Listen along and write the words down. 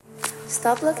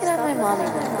Stop looking at my mommy.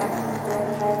 I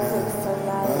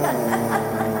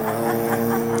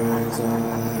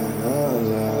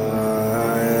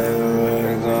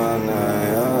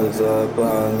was up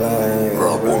all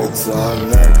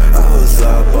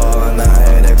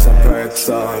night, X and Percs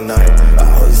all night.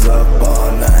 I was up all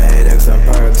night, X and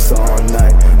Percs all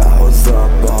night. I was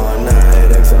up all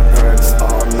night, X and Percs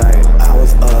all night. I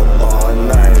was up all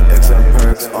night, X and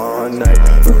Percs all night.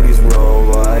 Fruities roll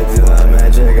wide, do the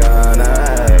magic all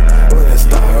night. With a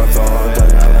styrofoam,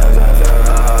 touch my lips, I feel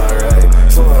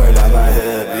alright. Sword on my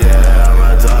hip, yeah, I'm a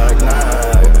dark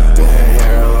knight. Been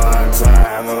here a long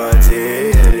time, I'm a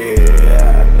deity,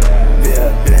 yeah.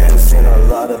 Been seen a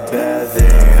lot of bad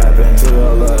things happen to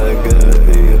a lot of good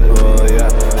people, yeah.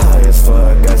 High as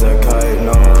fuck as a kite,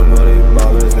 nobody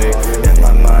bothers me. In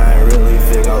my mind, really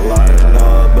think a lot,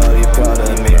 nobody proud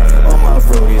of me. All my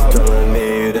fruities telling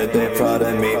me that they proud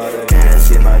of me. Can't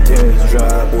see my tears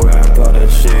drop, wearing Prada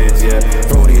shades, yeah.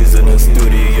 Fruities in the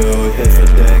studio, hit for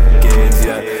decades,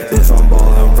 yeah. If I'm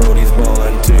ballin', fruities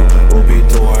ballin' too. We'll be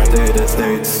touring day to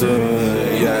state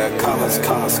soon, yeah. Commas,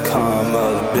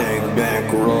 big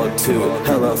bank roll too.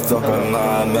 Hella fucking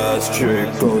llamas, trick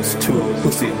goes too.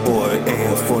 Pussy boy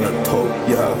aim for the toe,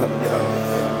 yeah.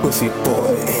 Pussy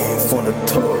boy aim for the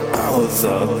toe. I was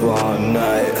up all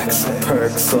night, X and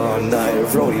Percs all night.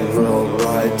 Roadie roll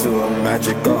right, doing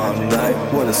magic all night.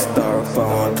 When a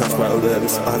styrofoam touch my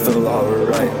lips, I feel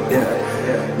alright, yeah.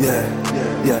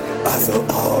 I feel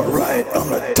alright. I'm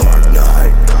the dark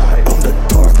knight, I'm the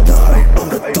dark knight, I'm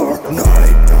the dark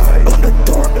knight, I'm the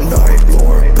dark knight.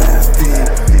 Lord Baffy,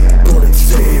 Lord and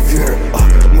Savior.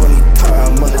 Money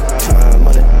time,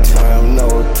 no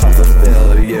time for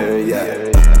failure, yeah.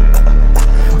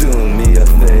 Do me a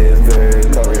favor,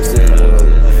 cover your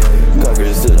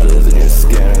sigils in your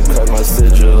skin. Cut my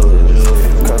sigils,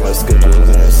 cut my sigils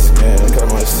in your skin. Cut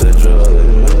my sigils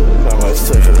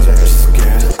in your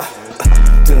skin.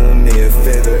 Do me a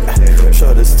favor,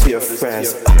 show this to your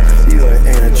friends. You ain't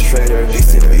a traitor,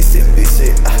 VC.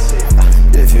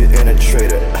 If you ain't a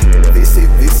traitor, VC.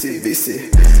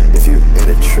 If you ain't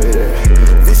a traitor,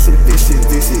 VC.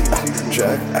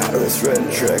 Drag Atlas,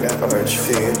 red dragon,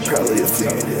 archfiend, probably a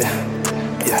fiend,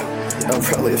 yeah. I'm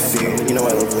probably a fiend, you know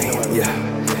I love lean, yeah.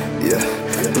 You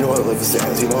know I love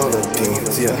Zans, you know I love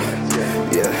beans, yeah.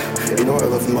 You know I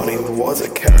love money, walls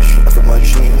of cash, I put my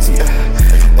jeans, yeah.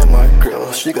 And my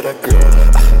girl, she got a girl,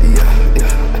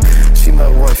 yeah. She my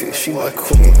wifey, she my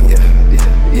queen, yeah.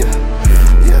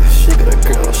 She got a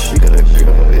girl, yeah.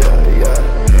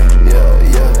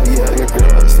 Your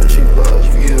girl said she loves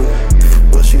you,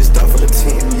 but she's down for the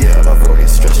team, yeah. I've already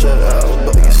stretched that out,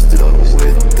 but you still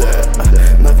with that.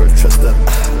 Never trust her,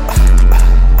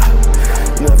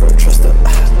 never trust her.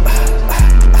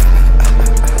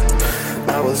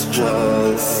 I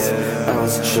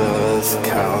was just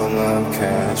counting up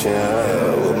cash,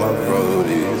 yeah, with my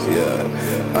roadies, yeah.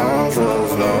 I don't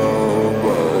trust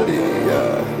nobody,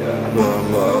 yeah, but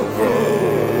my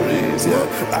roadies, yeah.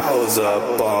 I was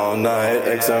up all night,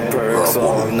 X and Percs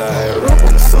all night,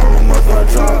 rapping so much I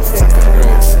dropped fucking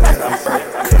ricks. And I'm hurt,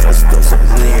 cause I still some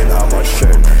lean on my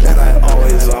shirt. And I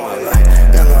always on it,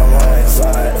 and I'm always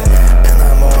on it, and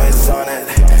I'm always on it,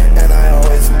 and I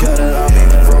always got it on me.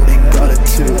 Brody got it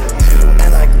too,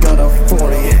 and I got a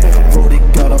 40, Brody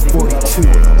got a 42.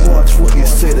 Watch what you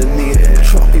say to me,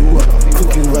 chop you up,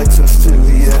 cook you like some stew,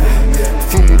 yeah.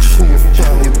 Feed you to your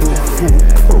family, boo-hoo.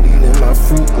 Codeine in my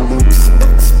Fruit Loops,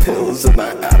 X pills in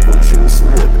my apple juice,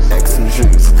 rip X and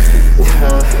juice,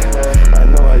 yeah. I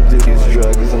know I do these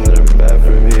drugs and they're bad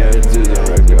for me, I do them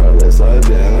regardless. I've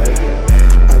been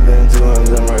doing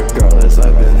them regardless.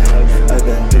 I've been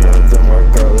doing them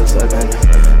regardless. I've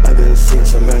been seeing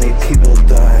so many people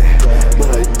die, but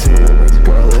I do it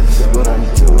regardless. But I'm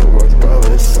doing it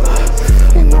regardless.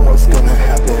 You know what's gonna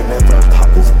happen if I pop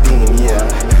this bean,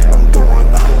 yeah. I'm going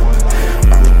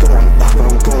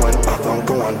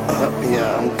up,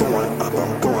 yeah. I'm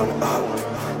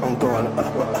going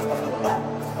up,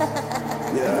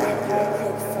 yeah.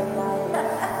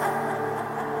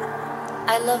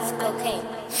 I love cocaine.